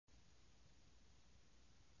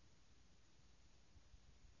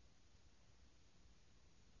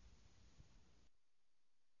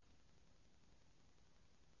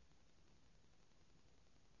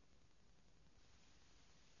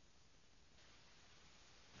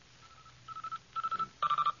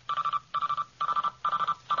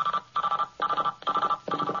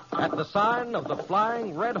sign of the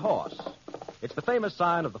Flying Red Horse. It's the famous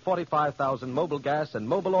sign of the 45,000 mobile gas and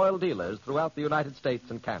mobile oil dealers throughout the United States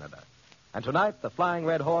and Canada. And tonight, the Flying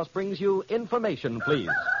Red Horse brings you Information, Please.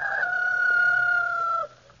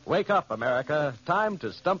 Wake up, America. Time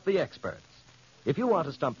to stump the experts. If you want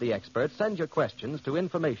to stump the experts, send your questions to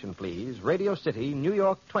Information, Please, Radio City, New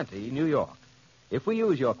York 20, New York. If we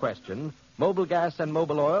use your question, Mobile Gas and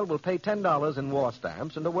Mobile Oil will pay $10 in war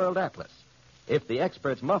stamps and a World Atlas. If the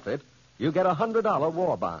experts muff it, you get a $100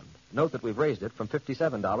 war bond. Note that we've raised it from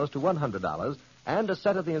 $57 to $100 and a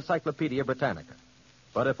set of the Encyclopedia Britannica.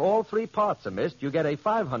 But if all three parts are missed, you get a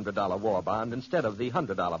 $500 war bond instead of the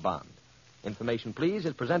 $100 bond. Information, Please,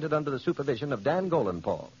 is presented under the supervision of Dan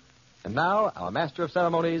Golenpaul. And now, our Master of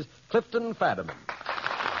Ceremonies, Clifton Fadiman.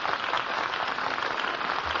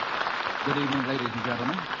 Good evening, ladies and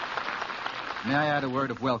gentlemen. May I add a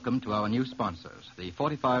word of welcome to our new sponsors, the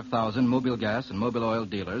 45,000 mobile gas and mobile oil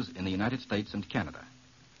dealers in the United States and Canada.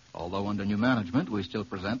 Although under new management, we still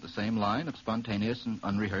present the same line of spontaneous and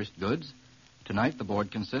unrehearsed goods. Tonight, the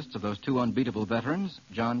board consists of those two unbeatable veterans,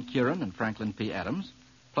 John Kieran and Franklin P. Adams,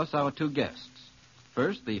 plus our two guests.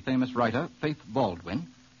 First, the famous writer, Faith Baldwin,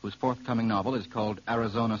 whose forthcoming novel is called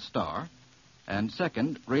Arizona Star. And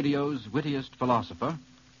second, radio's wittiest philosopher,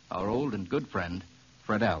 our old and good friend,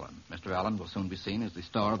 Fred Allen. Mr. Allen will soon be seen as the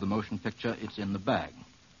star of the motion picture It's in the Bag.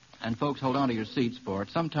 And folks, hold on to your seats, for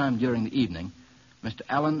sometime during the evening, Mr.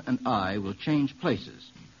 Allen and I will change places.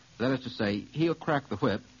 That is to say, he'll crack the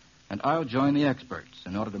whip, and I'll join the experts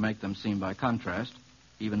in order to make them seem by contrast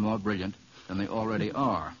even more brilliant than they already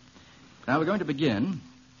are. Now, we're going to begin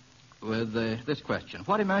with this question.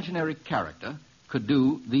 What imaginary character could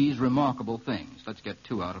do these remarkable things? Let's get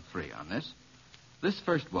 2 out of 3 on this. This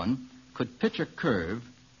first one could pitch a curve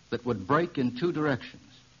that would break in 2 directions.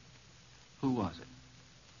 Who was it?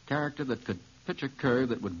 Character that could pitch a curve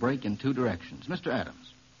that would break in 2 directions. Mr.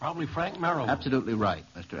 Adams. Probably Frank Merrill. Absolutely right,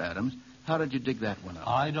 Mr. Adams. How did you dig that one up?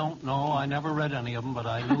 I don't know. I never read any of them, but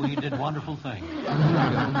I knew he did wonderful things.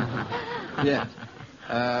 Yes.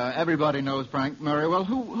 Everybody knows Frank Murray. Well,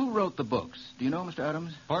 who wrote the books? Do you know, Mr.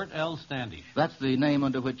 Adams? Bert L. Standish. That's the name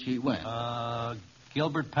under which he went.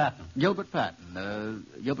 Gilbert Patton. Gilbert Patton.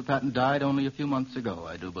 Gilbert Patton died only a few months ago,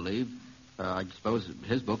 I do believe. I suppose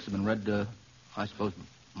his books have been read,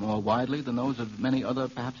 more widely than those of many other,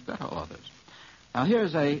 perhaps better authors. Now,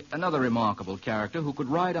 here's another remarkable character who could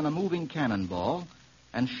ride on a moving cannonball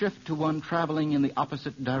and shift to one traveling in the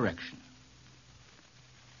opposite direction.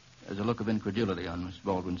 There's a look of incredulity on Miss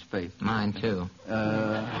Baldwin's face. Mine, too.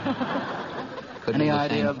 Any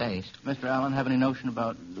idea? Face. Mr. Allen, have any notion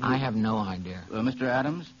about... I have no idea. Mr.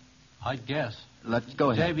 Adams? I'd guess. Let's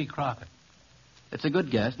go ahead. J.B. Crockett. It's a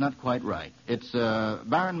good guess, not quite right. It's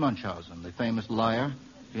Baron Munchausen, the famous liar,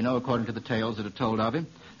 you know, according to the tales that are told of him.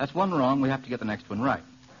 That's one wrong. We have to get the next one right.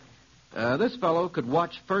 This fellow could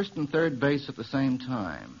watch first and third base at the same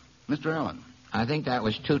time. Mr. Allen? I think that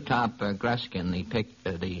was Two-Top Gruskin, the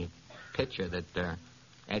pitcher that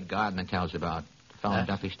Ed Gardner tells about, the fellow in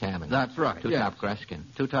Duffy's Tavern. That's right. Two-Top Gruskin.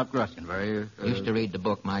 Two-Top Gruskin, very... Used to read the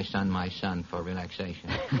book My Son, for relaxation.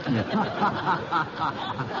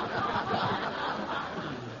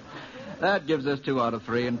 That gives us 2 out of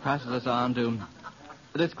 3 and passes us on to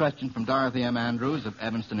this question from Dorothy M. Andrews of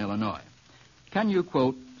Evanston, Illinois. Can you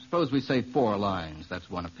quote, suppose we say 4 lines, that's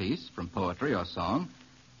one apiece, from poetry or song,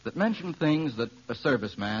 that mention things that a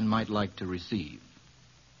serviceman might like to receive?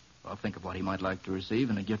 Well, think of what he might like to receive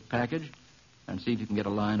in a gift package and see if you can get a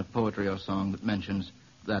line of poetry or song that mentions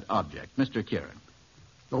that object. Mr. Kieran.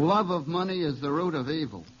 The love of money is the root of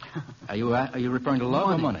evil. Are you referring to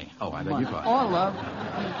love money. or money? Oh, I beg your pardon. Or love.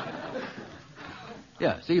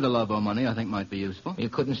 Yes, either love or money I think might be useful. You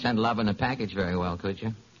couldn't send love in a package very well, could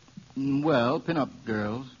you? Well, pin-up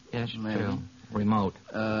girls. Yes, maybe. true. Remote.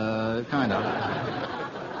 Kind of.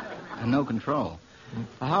 And no control.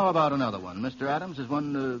 How about another one? Mr. Adams, is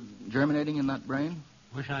one germinating in that brain?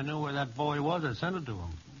 Wish I knew where that boy was. I'd send it to him.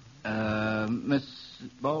 Miss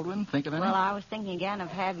Baldwin, think of any? Well, I was thinking again of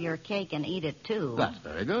have your cake and eat it, too. That's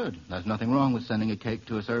very good. There's nothing wrong with sending a cake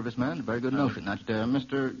to a serviceman. A very good notion. That's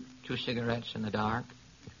Mr... 2 cigarettes in the dark.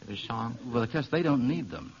 The song. Well, of course, they don't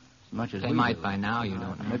need them as much as they we might do. by now, you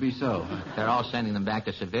don't know. Maybe so. They're all sending them back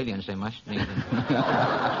to civilians. They must need them.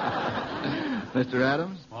 Mr.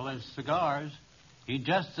 Adams? Well, there's cigars. He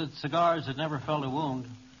jested cigars that never felt a wound.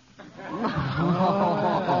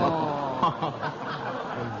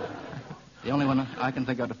 The only one I can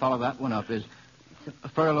think of to follow that one up is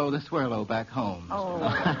furlough the swirlo back home. Oh.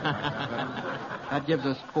 That gives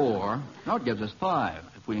us 4. No, it gives us 5,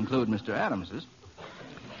 if we include Mr. Adams's.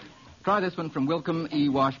 Try this one from Wilcom E.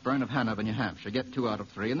 Washburn of Hanover, New Hampshire. Get 2 out of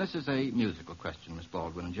 3. And this is a musical question, Miss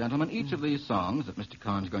Baldwin and gentlemen. Each of these songs that Mr.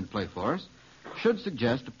 Kahn's going to play for us should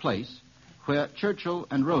suggest a place where Churchill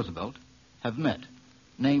and Roosevelt have met.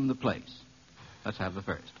 Name the place. Let's have the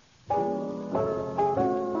first.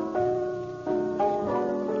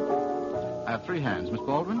 I have 3 hands. Miss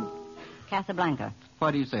Baldwin? Casablanca. Why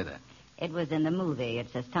do you say that? It was in the movie.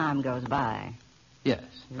 It's As Time Goes By. Yes,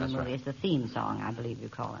 The that's movie. right. It's the theme song, I believe you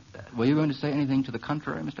call it. Were you going to say anything to the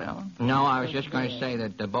contrary, Mr. Allen? No, I was just going to say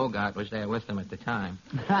that Bogart was there with them at the time.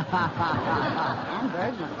 And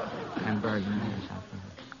Bergman. And Bergman. Yes.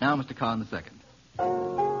 Now, Mr. Kahn, the second.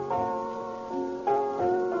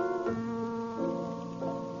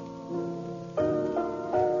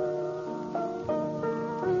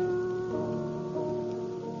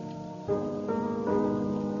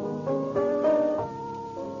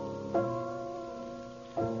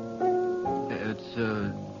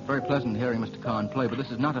 Very pleasant hearing Mr. Kahn play, but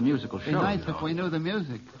this is not a musical show. It'd be nice you know. if we knew the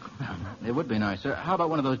music. It would be nicer. How about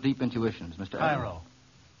one of those deep intuitions, Mr. Allen? Cairo.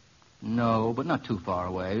 No, but not too far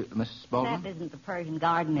away. Miss Baldwin? That isn't the Persian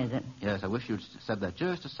Garden, is it? Yes, I wish you'd said that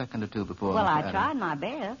just a second or two before. Well, Mr. I Adams. tried my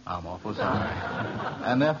best. I'm awful sorry.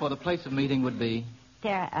 And therefore, the place of meeting would be...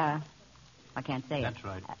 I can't say it. That's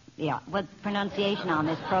right. Yeah, well, pronunciation on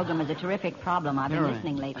this program is a terrific problem. I've been Tehran.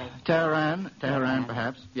 listening lately. Tehran, Tehran.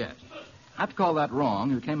 perhaps. Yes. I have to call that wrong.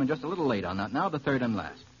 You came in just a little late on that. Now the third and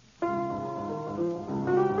last.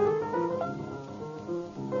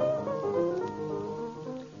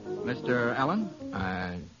 Mr. Allen?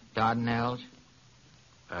 Dardanelles.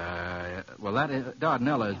 Well, that is,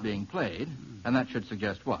 Dardanella is being played, and that should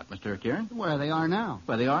suggest what, Mr. Kieran? Where they are now.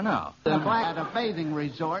 Where they are now. At a bathing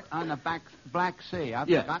resort on the Black Sea. I've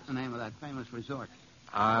Yes. forgotten the name of that famous resort.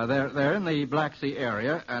 They're in the Black Sea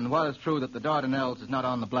area, and while it's true that the Dardanelles is not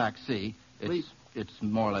on the Black Sea, it's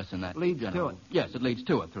more or less in that Leads general... to it. Yes, it leads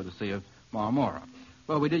to it through the Sea of Marmora.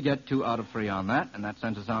 Well, we did get 2 out of 3 on that, and that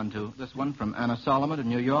sends us on to this one from Anna Solomon in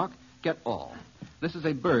New York. Get all. This is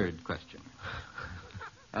a bird question.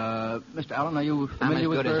 Mr. Allen, are you I'm as familiar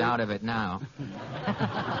with good as birds? out of it now.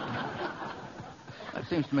 It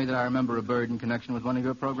seems to me that I remember a bird in connection with one of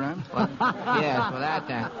your programs. Yes, well,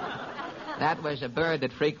 that was a bird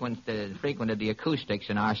that frequented the acoustics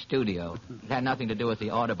in our studio. It had nothing to do with the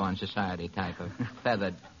Audubon Society type of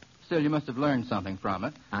feathered. Still, you must have learned something from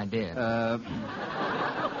it. I did.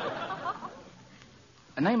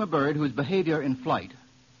 Name a bird whose behavior in flight,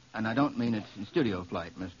 and I don't mean it's in studio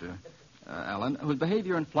flight, Mr. Allen, whose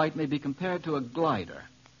behavior in flight may be compared to a glider.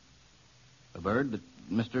 A bird that,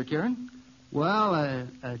 Mr. Kieran? Well,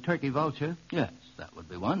 a turkey vulture. Yes, that would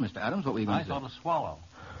be one. Mr. Adams, what were you going I to say? thought a swallow.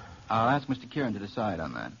 I'll ask Mr. Kieran to decide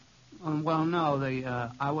on that. Well, no,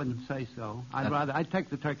 I wouldn't say so. I'd take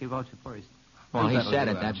the turkey vulture first. Well, he That'll said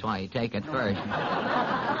do, it. That's Adams. why you take it first.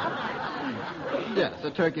 Yes,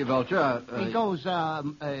 a turkey vulture. He goes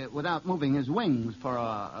without moving his wings for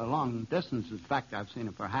a long distance. In fact, I've seen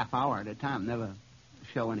him for a half hour at a time, never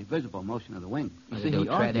show any visible motion of the wings. See, he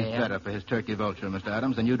argues better for his turkey vulture, Mr.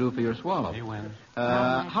 Adams, than you do for your swallow. He wins.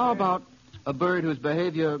 How about a bird whose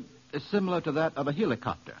behavior is similar to that of a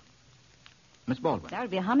helicopter? Miss Baldwin. That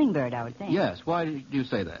would be a hummingbird, I would think. Yes, why do you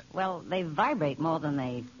say that? Well, they vibrate more than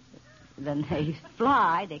they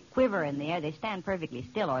fly. They quiver in the air. They stand perfectly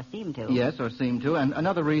still, or seem to. Yes, or seem to. And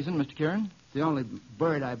another reason, Mr. Kieran? The only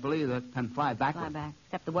bird, I believe, that can fly Fly backward. back,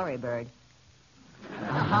 except the worry bird.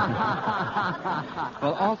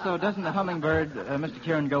 Well, also, doesn't the hummingbird, Mr.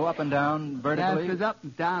 Kieran, go up and down vertically? Yes, it's up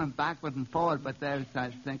and down and backward and forward, but there's,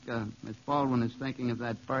 I think, Miss Baldwin is thinking of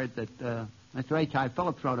that bird that Mr. H.I.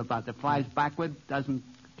 Phillips wrote about that flies backward, doesn't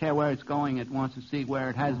care where it's going, it wants to see where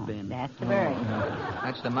it has been. That's the bird.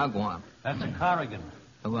 That's the mugwump. That's a corrigan.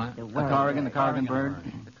 The what? The The worry corrigan, the bird. corrigan bird.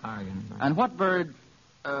 The Corrigan. And what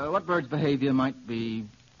bird's behavior might be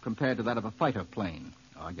compared to that of a fighter plane?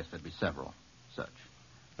 Oh, I guess there'd be several such.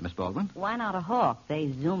 Miss Baldwin? Why not a hawk?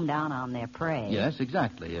 They zoom down on their prey. Yes,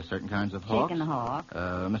 exactly. Certain kinds of hawks. Chicken hawk.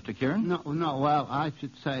 Mr. Kieran? No, well, I should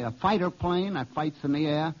say a fighter plane that fights in the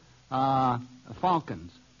air,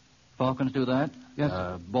 falcons. Falcons do that? Yes,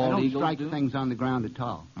 Bald they don't eagles strike do? things on the ground at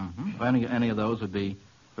all. Mm-hmm. Well, any of those would be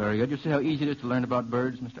very good. You see how easy it is to learn about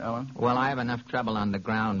birds, Mr. Allen? Well, I have enough trouble on the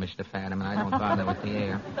ground, Mr. Fadiman. I don't bother with the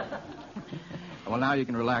air. Well, now you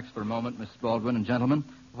can relax for a moment, Miss Baldwin and gentlemen,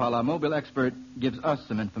 while our mobile expert gives us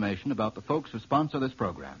some information about the folks who sponsor this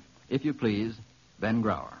program. If you please, Ben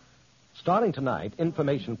Grauer. Starting tonight,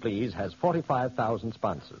 Information Please has 45,000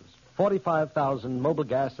 sponsors, 45,000 mobile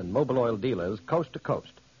gas and mobile oil dealers coast to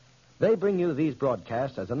coast. They bring you these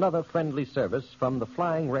broadcasts as another friendly service from the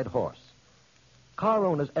Flying Red Horse. car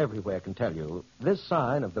owners everywhere can tell you, this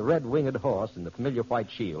sign of the red-winged horse in the familiar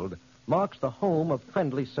white shield marks the home of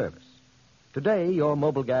friendly service. Today, your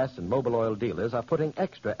Mobil Gas and Mobil Oil dealers are putting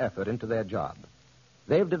extra effort into their job.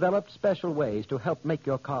 They've developed special ways to help make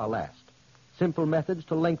your car last. Simple methods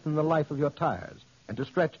to lengthen the life of your tires and to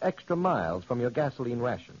stretch extra miles from your gasoline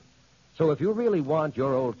ration. So if you really want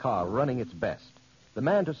your old car running its best, the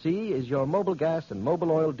man to see is your Mobil Gas and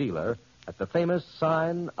Mobil Oil dealer at the famous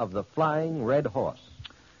sign of the Flying Red Horse.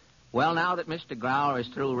 Well, now that Mr. Growler is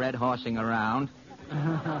through red horsing around,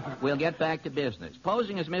 we'll get back to business.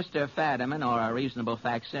 Posing as Mr. Fadiman, or a reasonable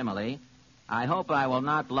facsimile, I hope I will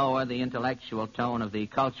not lower the intellectual tone of the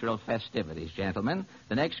cultural festivities, gentlemen.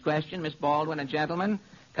 The next question, Miss Baldwin and gentlemen,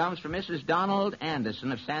 comes from Mrs. Donald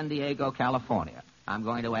Anderson of San Diego, California. I'm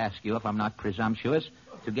going to ask you, if I'm not presumptuous,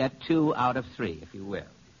 to get 2 out of 3, if you will.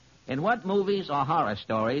 In what movies or horror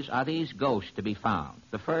stories are these ghosts to be found?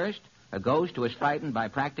 The first, a ghost who is frightened by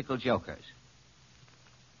practical jokers.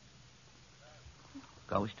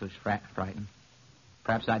 Ghost who's frightened.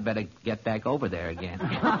 Perhaps I'd better get back over there again.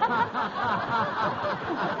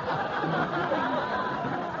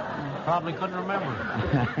 Probably couldn't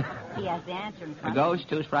remember. He has the answer in A front. ghost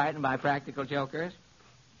who's frightened by practical jokers?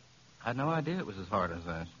 I had no idea it was as hard as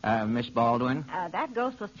that. Miss Baldwin? That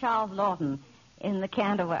ghost was Charles Lawton in the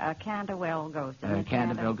Canterville Ghost.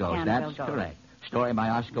 Canterville Ghost. That's correct. Story by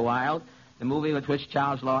Oscar Wilde. The movie with which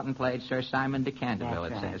Charles Lawton played Sir Simon de Canterville,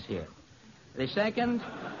 That's it right. says here. The second,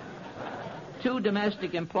 2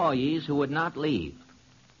 domestic employees who would not leave.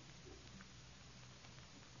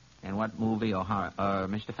 In what movie or horror?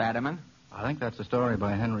 Mr. Fadiman? I think that's a story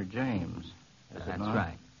by Henry James. Is it That's not?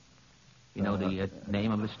 right. You know the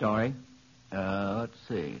name of the story? Let's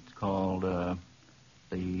see. It's called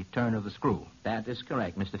The Turn of the Screw. That is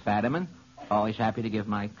correct, Mr. Fadiman. Always happy to give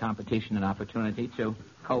my competition an opportunity to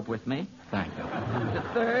cope with me. Thank you. The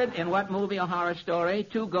third, in what movie or horror story,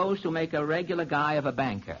 2 ghosts who make a regular guy of a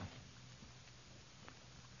banker?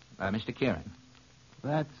 Mr. Kieran.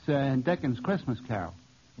 That's in Dickens' Christmas Carol.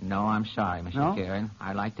 No, I'm sorry, Mr. No? Kieran.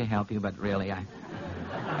 I'd like to help you, but really,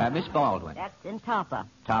 Miss Baldwin. That's in Topper.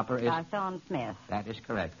 Topper is... Garthon Smith. That is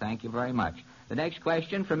correct. Thank you very much. The next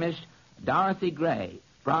question from Miss Dorothy Gray,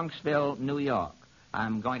 Bronxville, New York.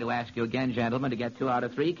 I'm going to ask you again, gentlemen, to get 2 out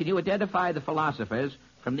of 3. Can you identify the philosophers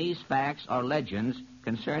from these facts or legends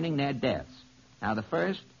concerning their deaths? Now, the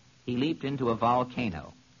first, he leaped into a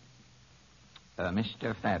volcano.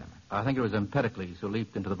 Mr. Fadiman. I think it was Empedocles who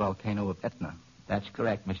leaped into the volcano of Etna. That's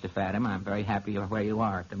correct, Mr. Fadiman. I'm very happy you're where you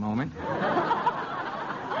are at the moment.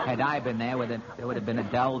 Had I been there, there would have been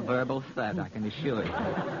a dull verbal thud, I can assure you.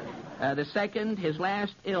 The second, his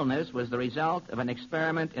last illness was the result of an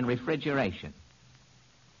experiment in refrigeration.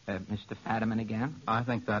 Mr. Fadiman again? I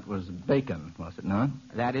think that was Bacon, was it not?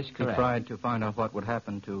 That is He correct. tried to find out what would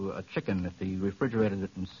happen to a chicken if he refrigerated it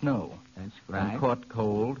in snow. That's right. And caught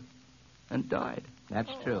cold and died.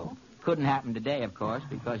 That's true. Couldn't happen today, of course,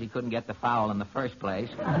 because he couldn't get the fowl in the first place.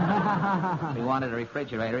 If he wanted a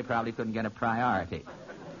refrigerator, he probably couldn't get a priority.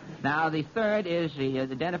 Now, the third is,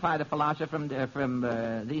 identify the philosopher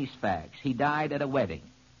from these facts. He died at a wedding.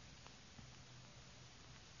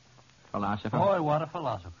 Philosopher? Boy, what a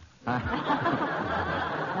philosopher.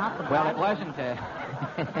 Well, it wasn't.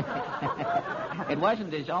 It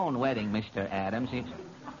wasn't his own wedding, Mr. Adams.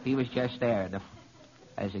 He was just there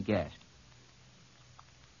as a guest.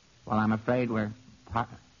 Well, I'm afraid we'll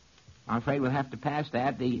have to pass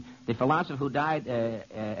that. The philosopher who died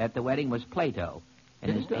at the wedding was Plato.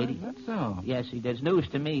 In his 80s. That's so. Yes, he does. News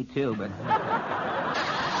to me too, but.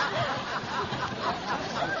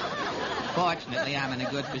 Fortunately, I'm in a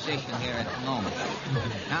good position here at the moment.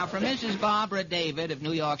 Now, for Mrs. Barbara David of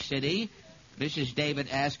New York City, Mrs. David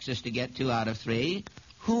asks us to get 2 out of 3.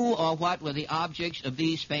 Who or what were the objects of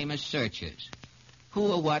these famous searches?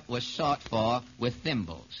 Who or what was sought for with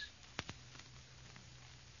thimbles?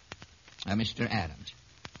 Mr. Adams.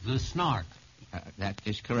 The snark. That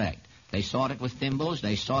is correct. They sought it with thimbles.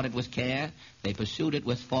 They sought it with care. They pursued it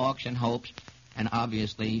with forks and hopes. And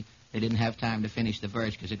obviously, they didn't have time to finish the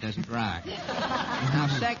verse because it doesn't rhyme. Now,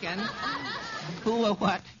 second, who or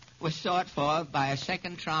what was sought for by a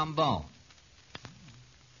second trombone?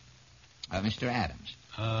 Mr. Adams.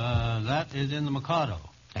 That is in the Mikado.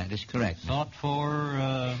 That is correct. Sought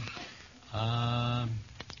for,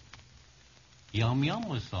 Yum Yum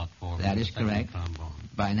was sought for. That is the second correct. trombone.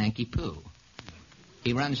 By Nanky Poo.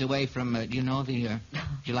 He runs away from, do you know the, would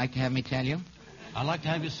you like to have me tell you? I'd like to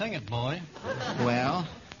have you sing it, boy. Well,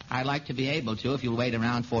 I'd like to be able to if you'll wait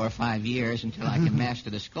around 4 or 5 years until I can master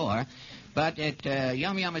the score. But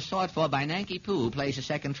Yum Yum is sought for by Nanky Poo, who plays a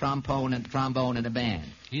second trombone in a band.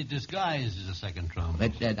 He's disguised as a second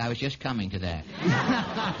trombone. But I was just coming to that.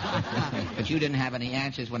 But you didn't have any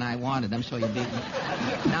answers when I wanted them, so you beat me.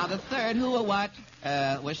 Now, the third who or what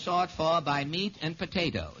was sought for by Meat and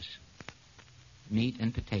Potatoes. Meat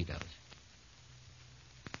and Potatoes.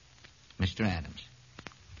 Mr. Adams.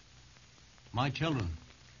 My children.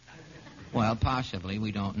 Well, possibly.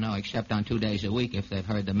 We don't know, except on 2 days a week if they've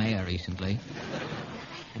heard the mayor recently.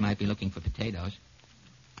 They might be looking for potatoes.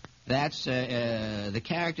 That's the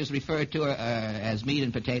characters referred to as Meat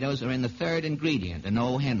and Potatoes are in the third ingredient, an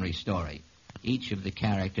O. Henry story. Each of the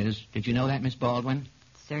characters... Did you know that, Miss Baldwin?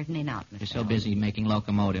 Certainly not, Mr. You're so busy making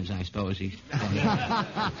locomotives, I suppose he's...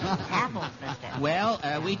 Apples, Mr.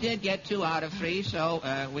 Well, we did get 2 out of 3,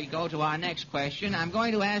 so we go to our next question. I'm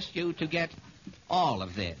going to ask you to get all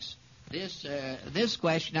of this. This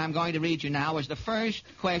question I'm going to read you now is the first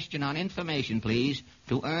question on information, please,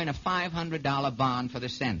 to earn a $500 bond for the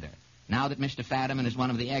sender. Now that Mr. Fadiman is one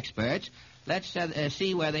of the experts, let's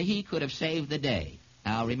see whether he could have saved the day.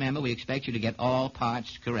 Now, remember, we expect you to get all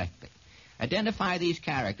parts correctly. Identify these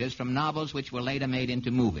characters from novels which were later made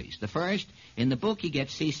into movies. The first, in the book, he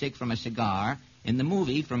gets seasick from a cigar. In the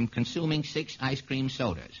movie, from consuming 6 ice cream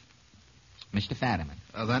sodas. Mr. Fadiman.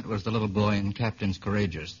 That was the little boy in Captain's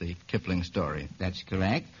Courageous, the Kipling story. That's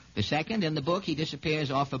correct. The second, in the book, he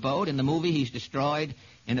disappears off a boat. In the movie, he's destroyed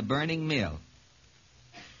in a burning mill.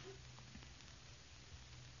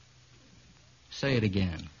 Say it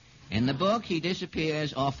again. In the book, he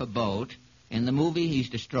disappears off a boat. In the movie, he's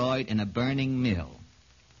destroyed in a burning mill.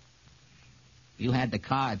 You had the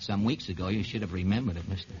card some weeks ago. You should have remembered it,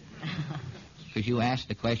 mister. Because you asked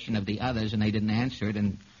the question of the others and they didn't answer it,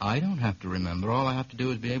 and... I don't have to remember. All I have to do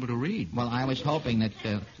is be able to read. Well, I was hoping that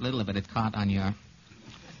a little of it had caught on your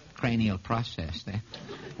cranial process there.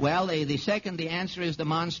 Well, the answer is the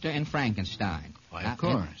monster in Frankenstein. Why, of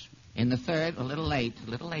course. In the third, a little late,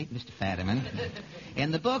 Mr. Fadiman.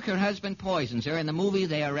 In the book, her husband poisons her. In the movie,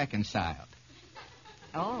 they are reconciled.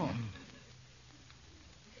 Oh.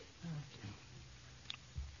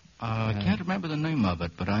 I can't remember the name of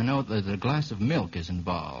it, but I know that a glass of milk is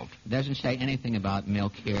involved. Doesn't say anything about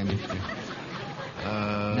milk here, mister.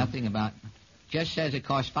 Nothing about... Just says it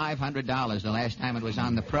cost $500 the last time it was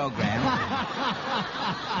on the program.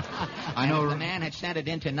 I know. If the man had sent it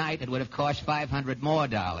in tonight, it would have cost $500 more.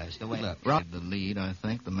 The way look. The lead, I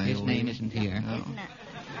think, the male His name lead. isn't here. No. Isn't that...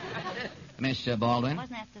 Miss Baldwin?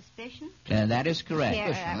 Wasn't that Suspicion? That is correct.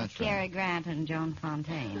 That's Cary right. Grant and Joan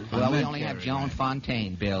Fontaine. Well, we meant only have Cary Joan Grant.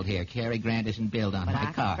 Fontaine billed here. Cary Grant isn't billed on But my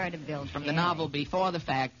I card. prefer to bill From Cary. the novel Before the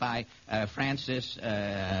Fact by Francis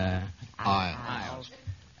Iles.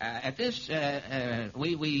 At this,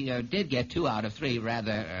 we did get 2 out of 3,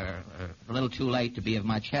 rather a little too late to be of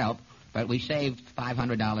much help, but we saved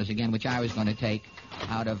 $500 again, which I was going to take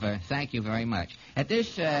out of... thank you very much. At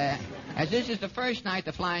this, as this is the first night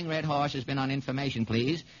the Flying Red Horse has been on information,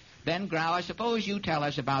 please, Ben Grauer, suppose you tell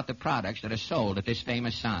us about the products that are sold at this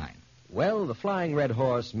famous sign. Well, the Flying Red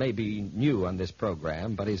Horse may be new on this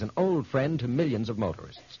program, but he's an old friend to millions of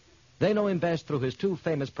motorists. They know him best through his 2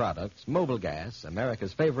 famous products, Mobil Gas,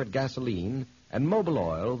 America's favorite gasoline, and Mobil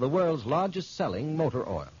Oil, the world's largest-selling motor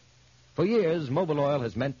oil. For years, Mobil Oil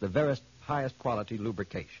has meant the very highest quality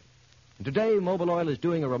lubrication. And today, Mobil Oil is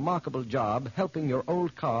doing a remarkable job helping your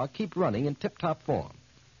old car keep running in tip-top form.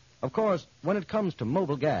 Of course, when it comes to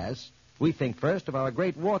Mobil Gas, we think first of our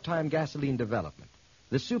great wartime gasoline development,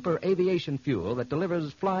 the super aviation fuel that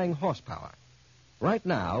delivers flying horsepower. Right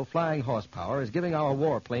now, flying horsepower is giving our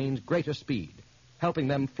warplanes greater speed, helping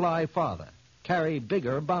them fly farther, carry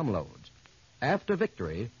bigger bomb loads. After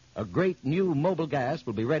victory, a great new Mobil Gas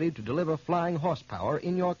will be ready to deliver flying horsepower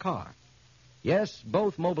in your car. Yes,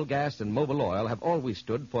 both Mobil Gas and Mobil Oil have always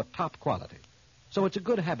stood for top quality. So it's a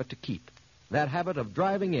good habit to keep, that habit of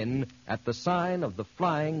driving in at the sign of the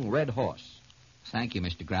Flying Red Horse. Thank you,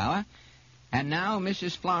 Mr. Grauer. And now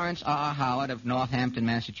Mrs. Florence R. Howard of Northampton,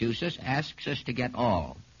 Massachusetts, asks us to get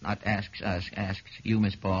all. Not asks us, asks you,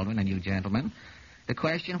 Miss Baldwin, and you gentlemen. The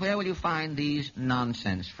question, where will you find these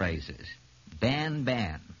nonsense phrases? Ban,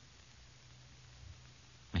 ban.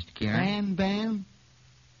 Mr. Kieran? Ban?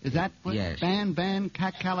 Is that what? Yes. Ban,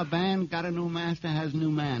 Cat Caliban, got a new master, has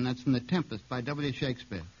new man. That's from The Tempest by W.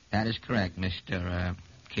 Shakespeare. That is correct, Mr.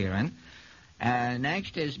 Kieran.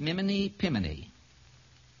 Next is Miminy Piminy.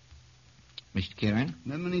 Mr. Kieran?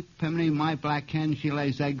 Miminy, Piminy, my black hen, she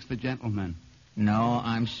lays eggs for gentlemen. No,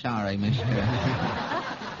 I'm sorry, Mr.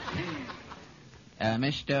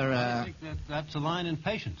 I think that's a line in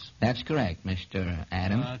Patience. That's correct, Mr.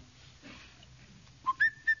 Adams.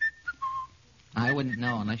 I wouldn't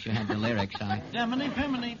know unless you had the lyrics. Demini,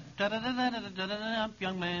 pimini, da-da-da-da-da-da-da-da,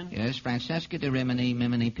 young man. Yes, Francesca de Rimini,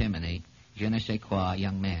 Mimini, Pimini, je ne sais quoi,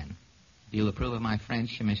 young man. Do you approve of my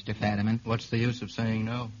French, Mr. Fadiman? What's the use of saying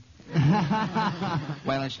no?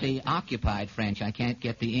 Well, it's the occupied French. I can't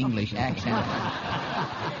get the English accent.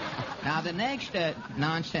 Now, the next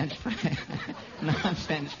nonsense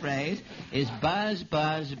phrase is buzz,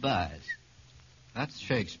 buzz, buzz. That's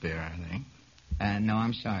Shakespeare, I think. No,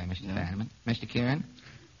 I'm sorry, Mr. Fadiman. Mr. Kieran?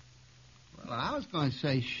 Well, I was going to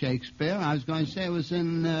say Shakespeare. I was going to say it was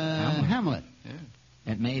in Hamlet. Yeah.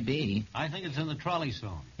 It may be. I think it's in the trolley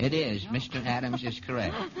song. It is. Mr. Adams is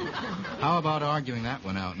correct. How about arguing that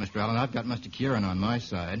one out, Mr. Allen? I've got Mr. Kieran on my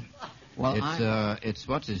side. Well, it's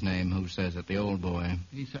what's his name who says it, the old boy.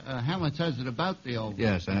 Hamlet says it about the old boy.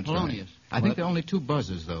 Yes, that's Polonius. Right. I think there are only 2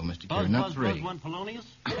 buzzes, though, Mr. Buzz, Kieran, not buzz, 3. buzz, one Polonius?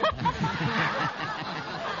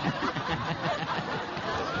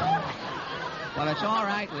 Well, it's all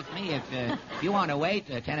right with me. If you want to wait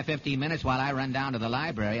 10 or 15 minutes while I run down to the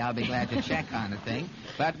library, I'll be glad to check on the thing.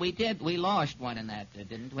 But we lost one in that,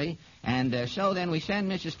 didn't we? And so then we send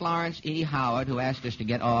Mrs. Florence E. Howard, who asked us to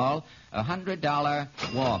get all a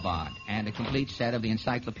 $100 war bond and a complete set of the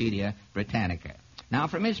Encyclopedia Britannica. Now,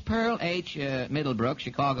 for Miss Pearl H. Middlebrook,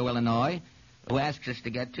 Chicago, Illinois, who asks us to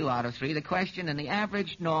get 2 out of 3, the question, in the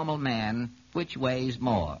average normal man, which weighs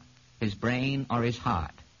more, his brain or his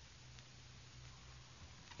heart?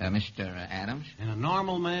 Mr. Adams? In a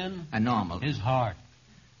normal man? A normal. His heart.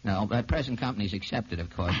 No, but present company's accepted, of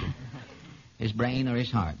course. His brain or his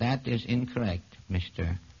heart. That is incorrect,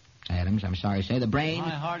 Mr. Adams. I'm sorry to say. The brain... My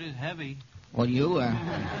heart is heavy. Well,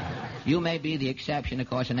 you may be the exception. Of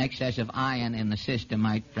course, an excess of iron in the system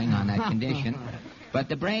might bring on that condition. But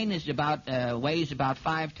the brain is weighs about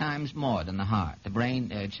 5 times more than the heart. The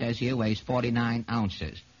brain, it says here, weighs 49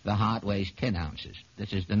 ounces. The heart weighs 10 ounces.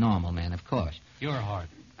 This is the normal man, of course. Your heart.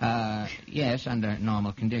 Yes, under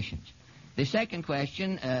normal conditions. The second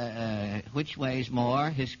question, which weighs more,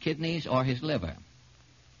 his kidneys or his liver?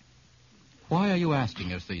 Why are you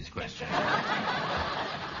asking us these questions?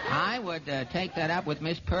 I would take that up with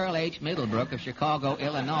Miss Pearl H. Middlebrook of Chicago,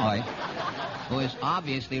 Illinois, who is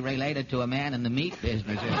obviously related to a man in the meat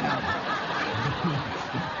business or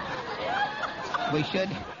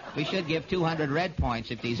something. We should give 200 red points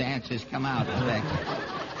if these answers come out correct.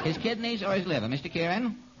 His kidneys or his liver? Mr.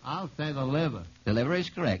 Kieran? I'll say the liver. The liver is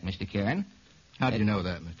correct, Mr. Kieran. How do you know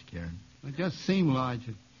that, Mr. Kieran? It just seemed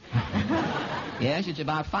larger. Yes, it's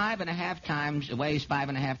about 5.5 times, weighs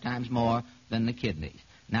 5.5 times more than the kidneys.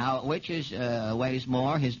 Now, which weighs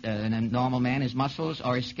more, in a normal man, his muscles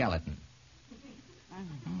or his skeleton?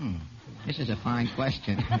 This is a fine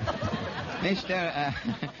question. Mr.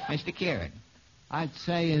 Kieran? I'd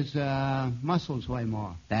say his muscles weigh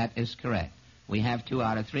more. That is correct. We have 2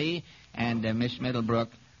 out of 3, and Miss Middlebrook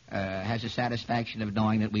has the satisfaction of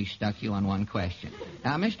knowing that we stuck you on one question.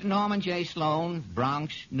 Now, Mr. Norman J. Sloan,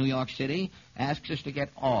 Bronx, New York City, asks us to get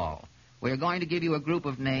all. We're going to give you a group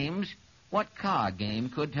of names. What card game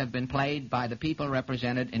could have been played by the people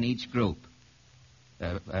represented in each group?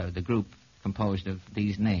 The group composed of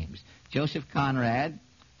these names. Joseph Conrad,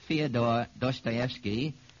 Fyodor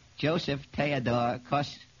Dostoevsky, Joseph Theodore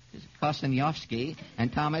Kosinevsky,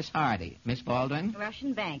 and Thomas Hardy. Miss Baldwin?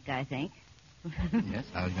 Russian bank, I think. Yes,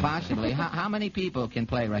 I was going to Possibly. How many people can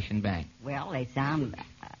play Russian bank? Well, they sound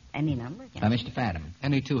any number. Mr. Fadiman.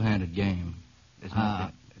 Any 2-handed game.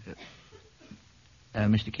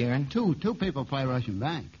 Mr. Kieran? Two people play Russian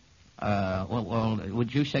bank. Well,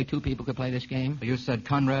 would you say 2 people could play this game? You said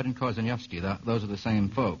Conrad and Kosinevsky. Those are the same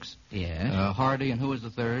folks. Yes. Hardy, and who was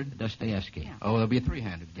the third? Dostoevsky. Yeah. Oh, there'll be a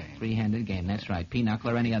 3-handed game. 3-handed game, that's right.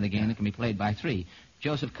 Pinochle or any other game that can be played by 3.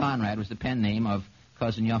 Joseph Conrad was the pen name of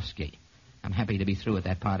Kosinevsky. I'm happy to be through with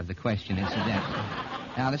that part of the question, incidentally.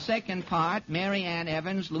 Now, the second part, Mary Ann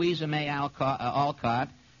Evans, Louisa May Alcott,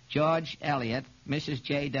 George Eliot, Mrs.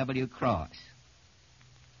 J.W. Cross.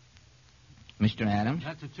 Mr. Adams?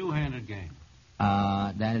 That's a 2-handed game.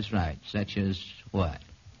 That is right. Such as what?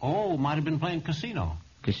 Oh, might have been playing casino.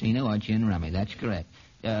 Casino or gin rummy. That's correct.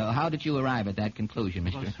 How did you arrive at that conclusion,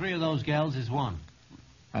 Mr. Well, 3 of those gals is one.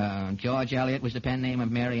 George Eliot was the pen name of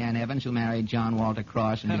Mary Ann Evans, who married John Walter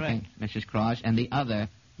Cross and became Mrs. Cross, and the other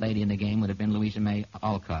lady in the game would have been Louisa May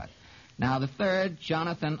Alcott. Now, the third,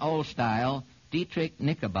 Jonathan Oldstyle, Dietrich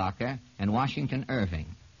Knickerbocker, and Washington Irving.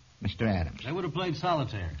 Mr. Adams. They would have played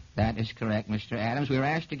solitaire. That is correct, Mr. Adams. We were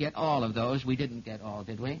asked to get all of those. We didn't get all,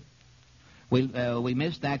 did we? We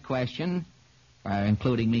missed that question,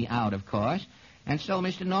 including me out, of course. And so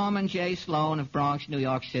Mr. Norman J. Sloan of Bronx, New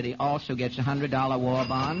York City, also gets a $100 war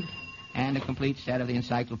bond and a complete set of the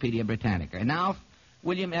Encyclopedia Britannica. And now,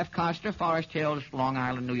 William F. Coster, Forest Hills, Long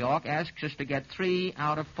Island, New York, asks us to get 3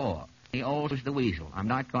 out of 4. The old is the weasel. I'm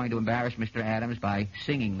not going to embarrass Mr. Adams by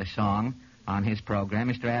singing the song on his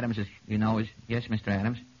program. Mr. Adams, as you know, is... Yes, Mr.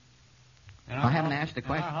 Adams? I haven't asked the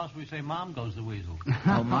question. In our house, we say, Mom goes the weasel.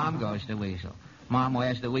 Oh, Mom goes the weasel. Mom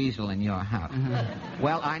wears the weasel in your house.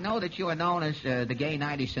 Well, I know that you are known as the gay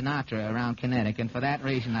 90s Sinatra around Connecticut, and for that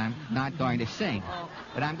reason I'm not going to sing.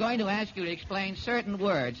 But I'm going to ask you to explain certain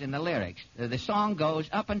words in the lyrics. The song goes,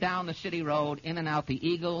 up and down the city road, in and out the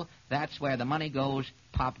eagle, that's where the money goes,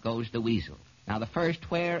 pop goes the weasel. Now, the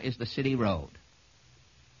first, where is the city road?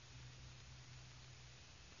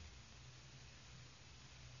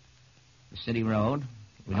 The city road.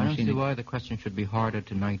 I don't see why the question should be harder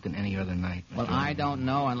tonight than any other night. Well, I don't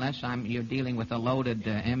know unless you're dealing with a loaded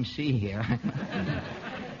MC here.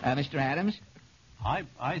 Mr. Adams?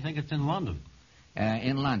 I think it's in London.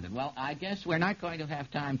 In London. Well, I guess we're not going to have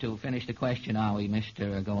time to finish the question, are we,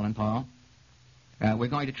 Mr. Golan Paul? We're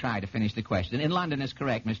going to try to finish the question. In London is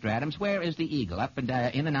correct, Mr. Adams. Where is the eagle? Up and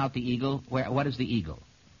in and out the eagle. What is the eagle?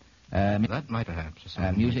 That might perhaps.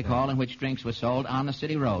 Music hall in which drinks were sold on the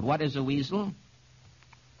city road. What is a weasel?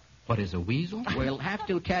 What is a weasel? We'll have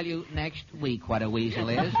to tell you next week what a weasel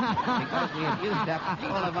is, because we have used up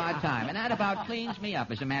all of our time. And that about cleans me up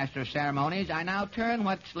as a master of ceremonies. I now turn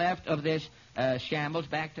what's left of this shambles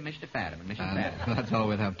back to Mr. Fadiman. Mr. Fadiman. That's all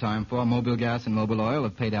we'll have time for. Mobil Gas and Mobil Oil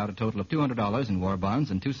have paid out a total of $200 in war bonds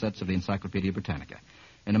and 2 sets of the Encyclopedia Britannica.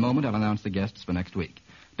 In a moment, I'll announce the guests for next week.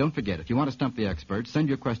 Don't forget, if you want to stump the experts, send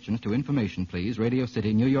your questions to Information, please, Radio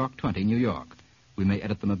City, New York 20, New York. We may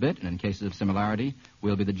edit them a bit, and in cases of similarity,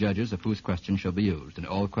 we'll be the judges of whose questions shall be used, and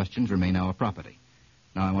all questions remain our property.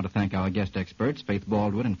 Now, I want to thank our guest experts, Faith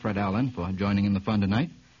Baldwin and Fred Allen, for joining in the fun tonight.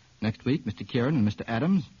 Next week, Mr. Kieran and Mr.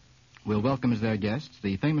 Adams will welcome as their guests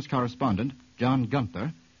the famous correspondent, John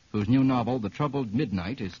Gunther, whose new novel, The Troubled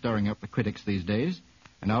Midnight, is stirring up the critics these days,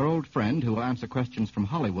 and our old friend who will answer questions from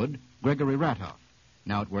Hollywood, Gregory Ratoff,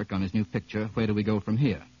 now at work on his new picture, Where Do We Go From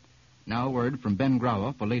Here? Now a word from Ben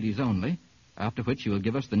Grauer for Ladies Only, after which he will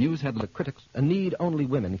give us the news headline. Critics, a need only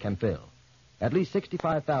women can fill. At least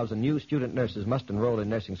 65,000 new student nurses must enroll in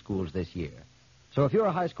nursing schools this year. So if you're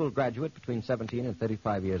a high school graduate between 17 and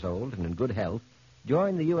 35 years old and in good health,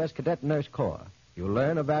 join the U.S. Cadet Nurse Corps. You'll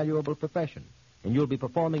learn a valuable profession, and you'll be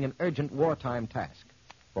performing an urgent wartime task.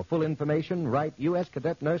 For full information, write U.S.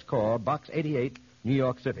 Cadet Nurse Corps, Box 88, New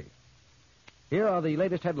York City. Here are the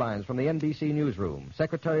latest headlines from the NBC newsroom.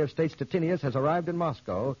 Secretary of State Stettinius has arrived in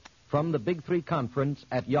Moscow from the Big Three conference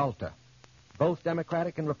at Yalta. Both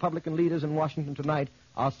Democratic and Republican leaders in Washington tonight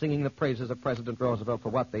are singing the praises of President Roosevelt for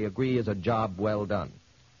what they agree is a job well done.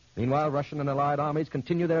 Meanwhile, Russian and Allied armies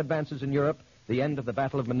continue their advances in Europe. The end of the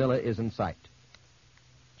Battle of Manila is in sight.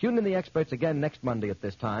 Tune in the experts again next Monday at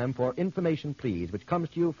this time for Information, Please, which comes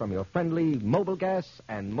to you from your friendly Mobil Gas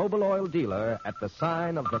and Mobil Oil dealer at the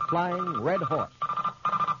sign of the Flying Red Horse.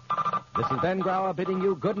 This is Ben Grauer bidding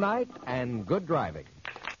you good night and good driving.